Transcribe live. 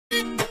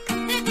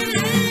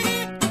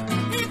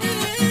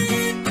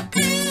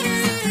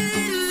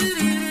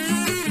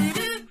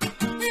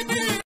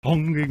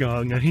Honging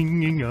on a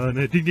hinging on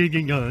a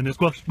digging on a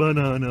squash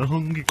banana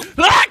honging.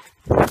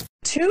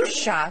 2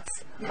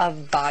 shots of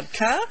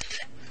vodka.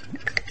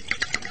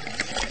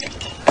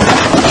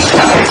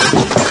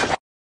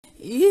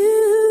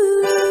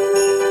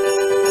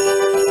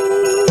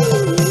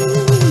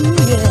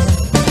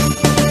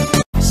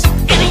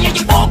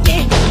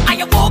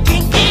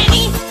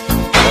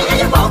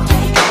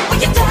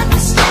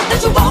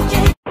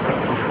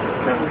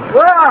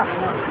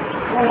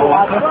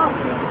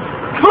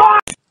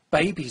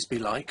 Babies be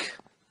like.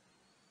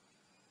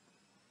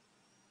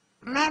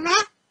 Mama.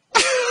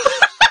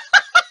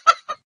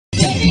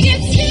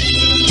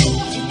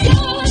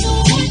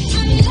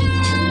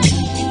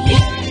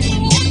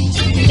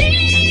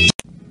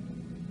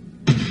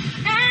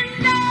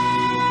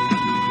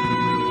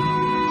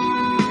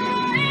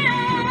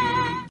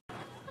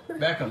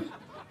 Beckham,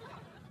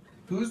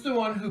 who's the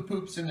one who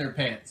poops in their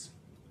pants?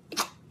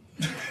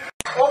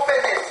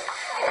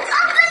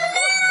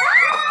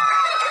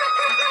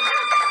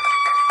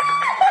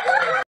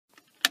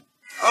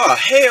 Oh,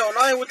 hell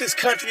no, I ain't with this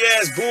country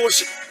ass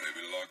bullshit.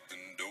 Baby, lock the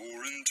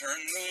door and turn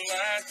the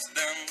lights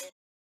down.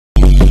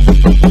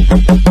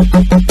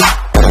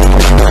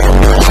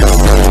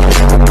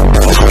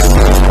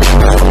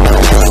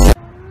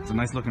 It's a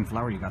nice looking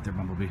flower you got there,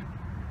 Bumblebee.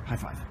 High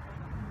five.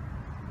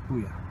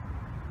 Booyah.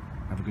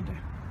 Have a good day.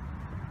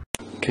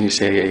 Can you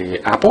say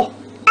apple?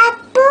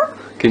 Apple.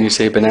 Can you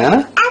say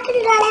banana?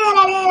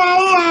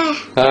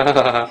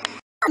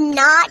 I'm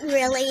not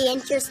really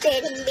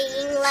interested in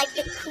being like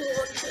the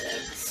cool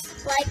kids.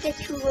 Like the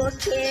cool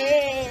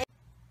kids.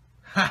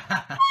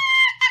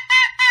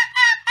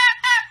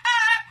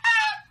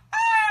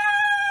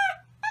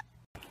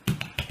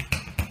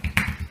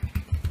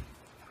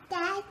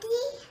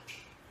 Daddy?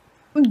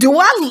 Do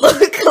I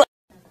look like...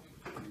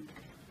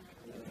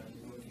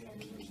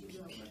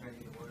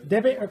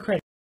 Debit or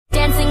credit?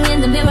 Dancing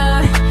in the mirror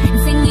and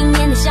singing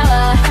in the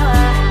shower.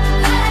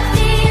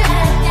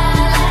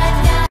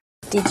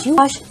 Did you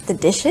wash the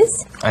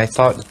dishes? I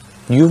thought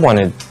you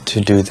wanted to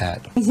do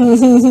that.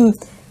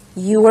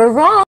 You were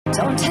wrong.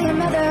 Don't tell your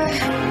mother.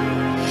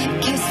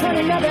 Kiss one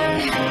another.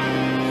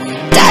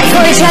 Die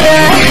for each other.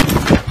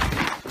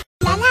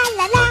 La la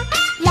la la.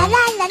 La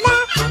la la la.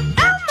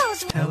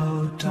 Almost.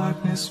 Hello,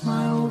 darkness,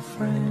 my old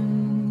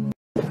friend.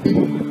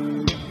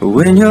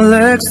 When your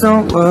legs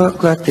don't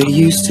work like they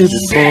used to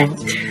before.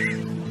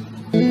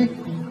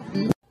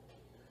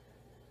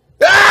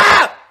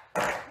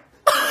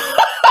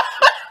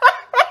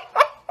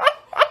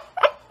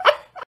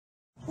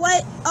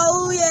 Wait,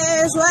 oh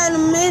yes, wait a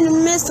minute,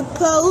 Mr.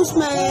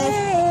 Postman.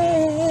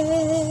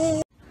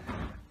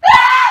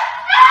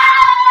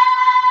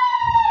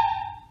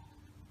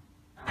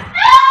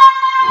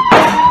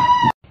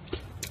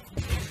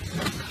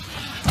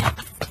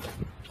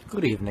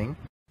 Good evening.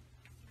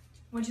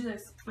 What'd you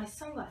lose? My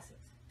sunglasses.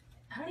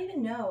 I don't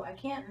even know. I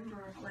can't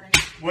remember what I...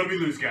 What did we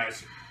lose,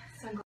 guys?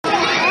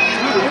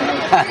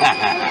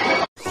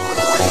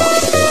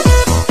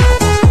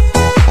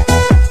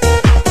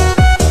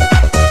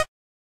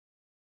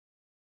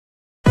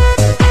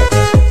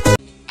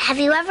 Have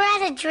you ever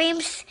had a dream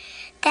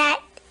that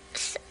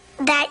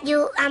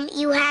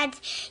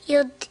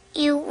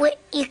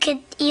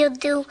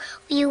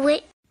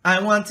I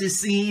want to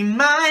see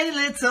my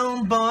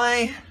little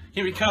boy.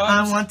 Here he comes.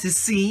 I want to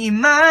see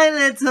my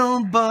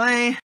little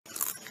boy.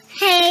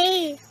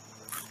 Hey,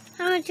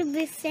 I want to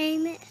be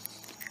famous.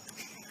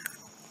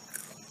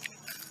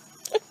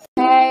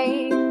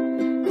 Hey,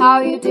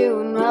 how you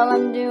doing? Well,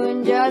 I'm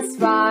doing just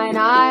fine.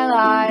 I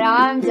lied,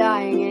 I'm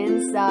dying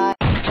inside.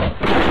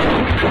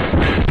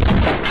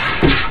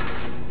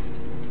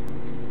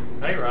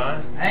 Hey,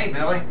 Ron. Hey,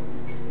 Billy.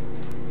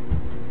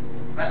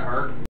 That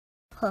hurt.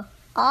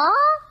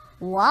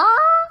 What?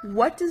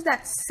 What does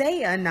that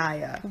say,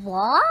 Anaya?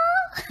 What?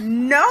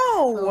 No!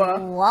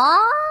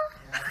 What?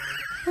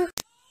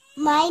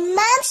 My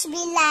mom's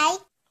be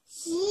like,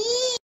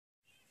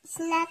 it's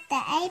not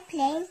the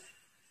airplane,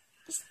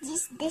 it's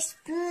just the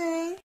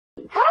spoon.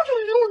 How do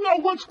you know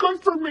what's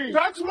good for me?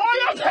 That's my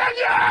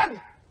opinion!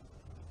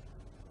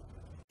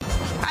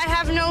 I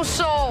have no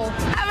soul.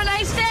 Have a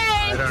nice day!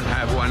 I don't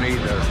have one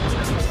either.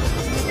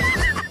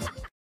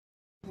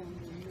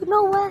 You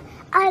know what?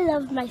 I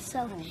love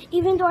myself.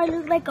 Even though I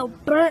look like a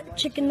burnt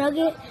chicken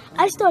nugget,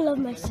 I still love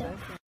myself.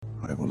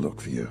 I will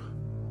look for you.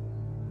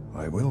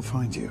 I will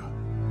find you.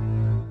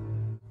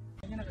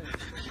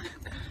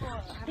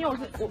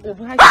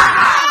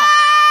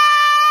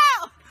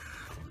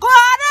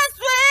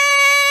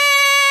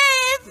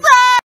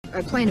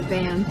 I play in a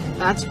band.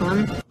 That's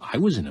fun. I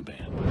was in a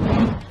band.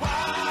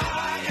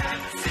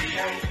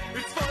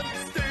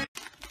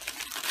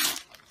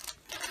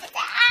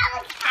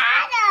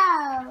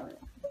 Avocado!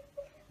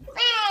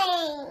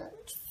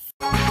 Thanks!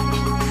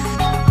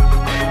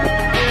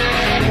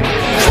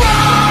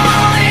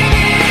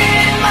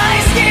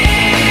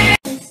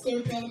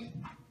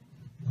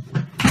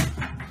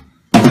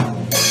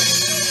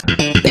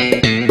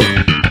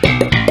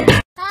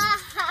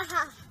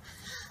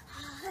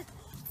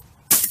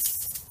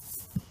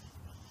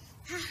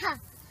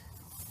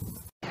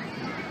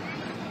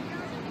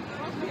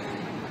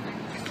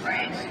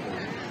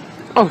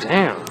 Oh,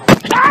 damn.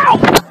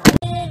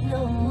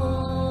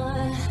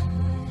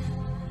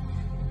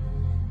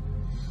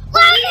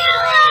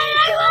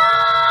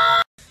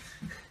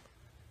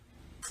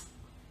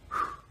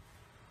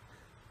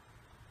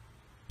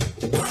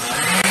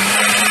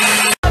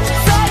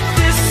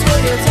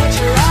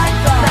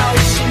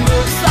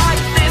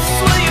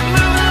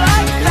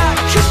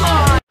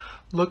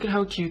 Look at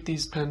how cute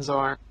these pens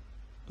are.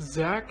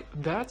 Zach,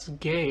 that's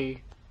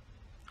gay.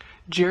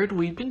 Jared,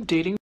 we've been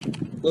dating.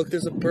 Look,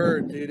 there's a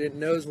bird, dude. It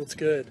knows what's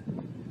good.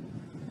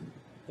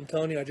 I'm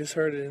telling you, I just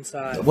heard it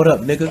inside. What up,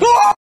 nigga?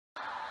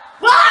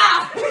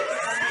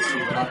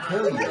 I'll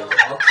kill you.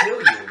 I'll kill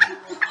you.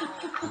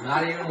 I'm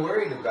not even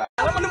worried about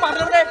it.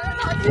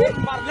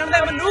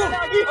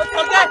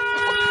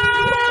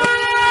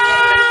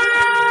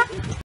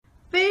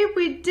 Babe,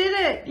 we did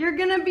it. You're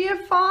gonna be a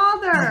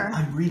father.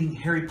 I'm reading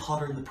Harry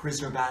Potter and the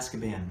Prisoner of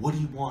Azkaban. What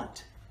do you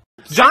want?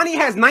 Johnny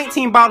has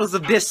 19 bottles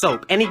of dish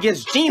soap, and he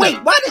gives Gina.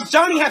 Wait, why does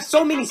Johnny have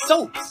so many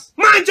soaps?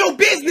 Mind your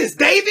business,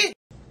 David!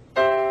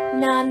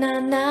 Na na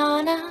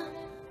na na.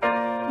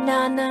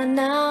 Na na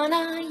na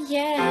na,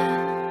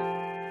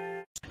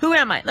 yeah. Who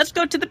am I? Let's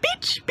go to the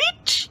beach!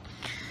 Beach!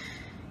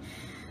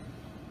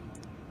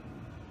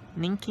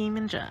 Nicki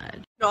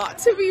Minaj. Not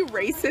to be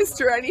racist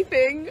or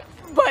anything,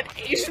 but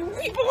Asian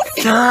people.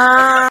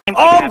 Oh,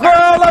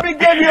 girl, let me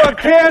give you a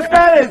kiss.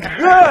 That is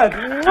good.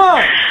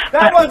 No,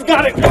 that one's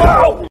got it.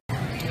 Whoa!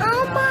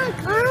 Oh my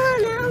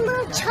god, I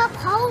love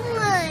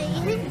Chipotle.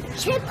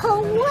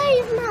 Chipotle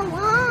is my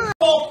life.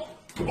 Oh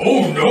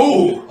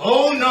no!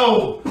 Oh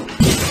no!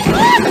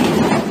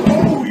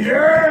 Oh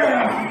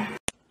yeah!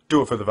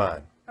 Do it for the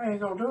vine. I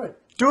ain't gonna do it.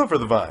 Do it for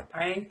the vine.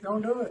 I ain't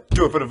gonna do it.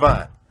 Do it for the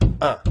vine.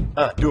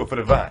 Do it for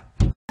the vine.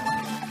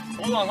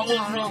 Hold on.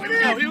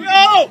 Here we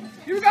go!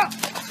 Here we go!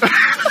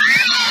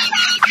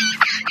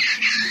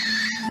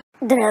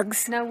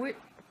 Drugs. No,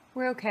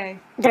 we're okay.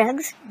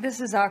 Drugs. This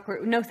is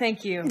awkward. No,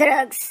 thank you.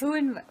 Drugs. Who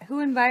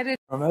invited?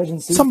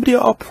 Emergency. Somebody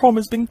at our prom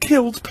has been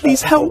killed.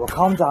 Please help. Well,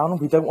 calm down.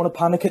 We don't want to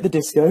panic at the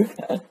disco.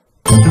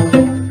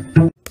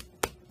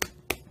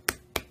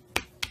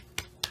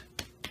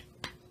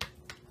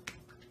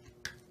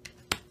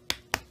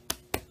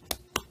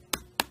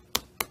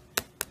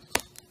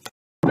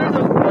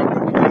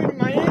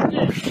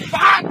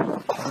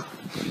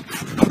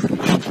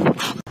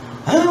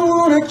 I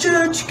want a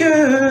church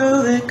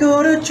girl that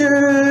go to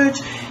church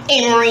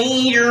and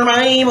read her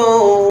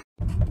Bible.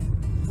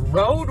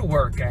 Road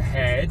work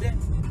ahead?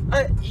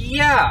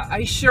 Yeah,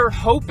 I sure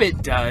hope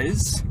it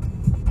does.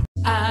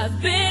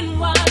 I've been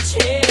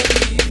watching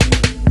you.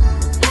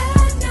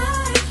 At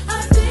night,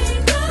 I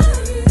think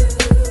of you.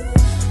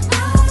 I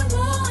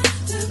want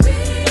to be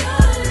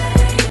your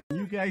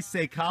lady. You guys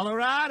say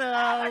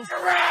Colorado.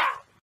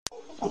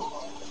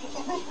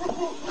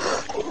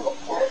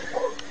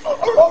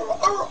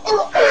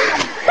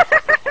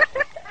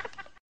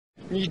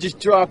 You just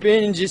drop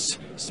in and just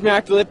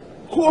smack the lip.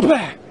 Whoop!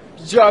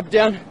 Drop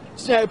down.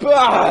 Snap.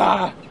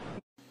 Ah!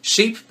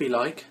 Sheep be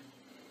like.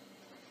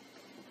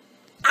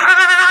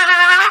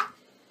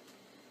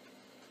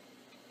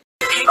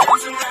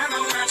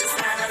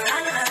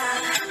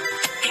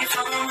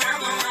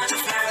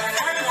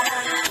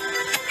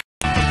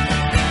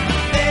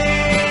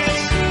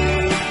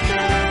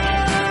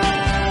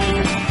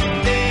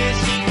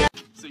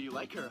 So you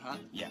like her, huh?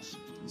 Yes.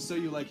 So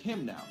you like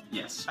him now?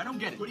 Yes. I don't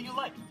get it. Who do you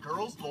like?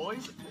 Girls,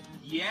 boys?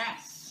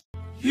 Yes.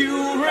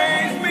 You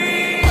raised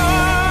me up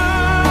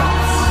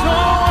so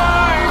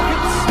I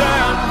could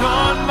stand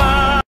on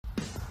my.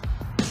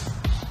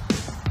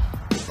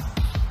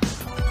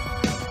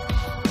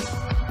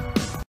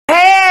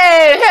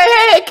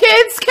 Hey,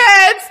 kids!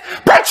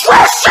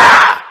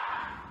 Patricia!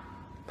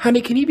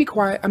 Honey, can you be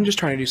quiet? I'm just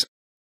trying to do something.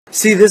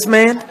 See this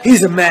man?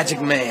 He's a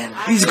magic man.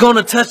 He's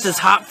gonna touch this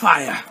hot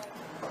fire.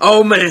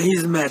 Oh man,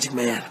 he's a magic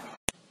man.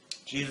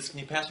 Jesus, can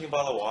you pass me a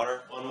bottle of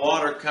water? One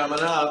water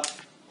coming up.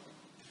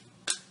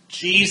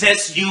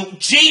 Jesus,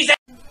 Jesus!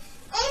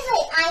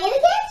 Ainsley, I'm gonna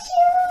get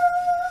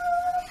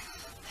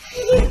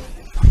you.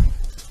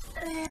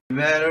 You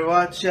better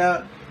watch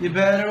out. You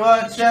better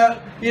watch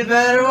out. You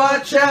better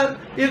watch out.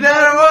 You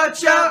better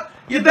watch out.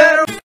 You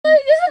better.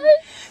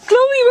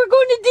 Chloe, we're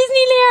going to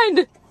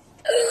Disneyland!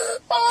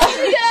 Oh,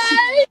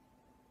 God!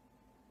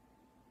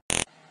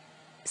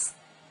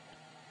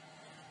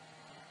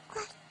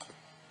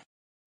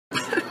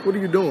 What are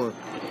you doing?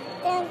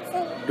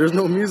 Dancing. There's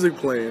no music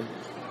playing.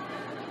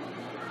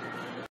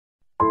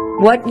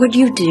 What would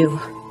you do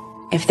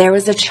if there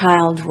was a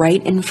child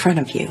right in front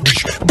of you?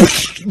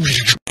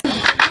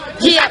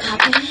 Yeah,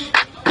 Poppy.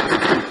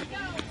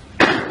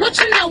 What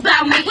you know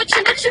about me? What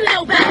you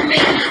know about me?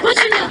 What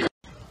you know?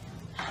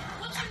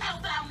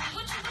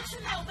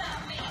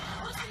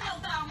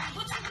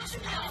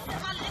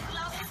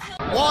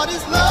 What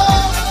is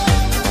love?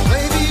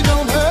 Baby,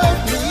 don't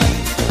hurt me.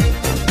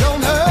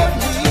 Don't hurt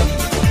me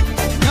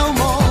no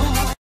more.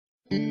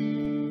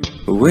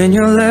 When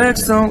your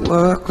legs don't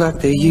work like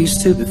they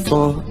used to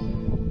before.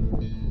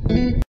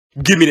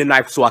 Give me the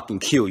knife so I can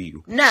kill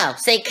you. No,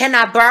 say, can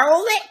I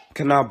borrow it?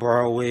 Can I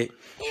borrow it?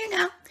 You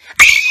know.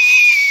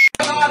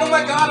 god, oh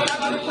my god,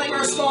 they're playing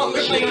our song,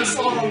 they're playing our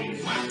song.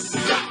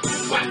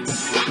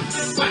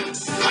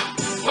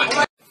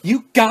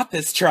 You got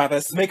this,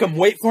 Travis. Make him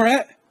wait for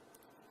it.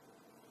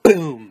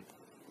 Boom.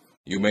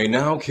 You may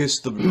now kiss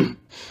the...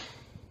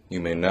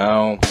 You may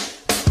now...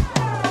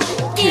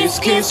 Kiss,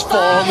 kiss,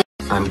 fall.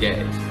 I'm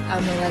gay.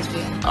 I'm a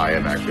lesbian. I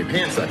am actually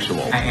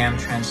pansexual. I am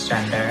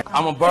transgender.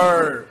 I'm a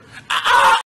bird.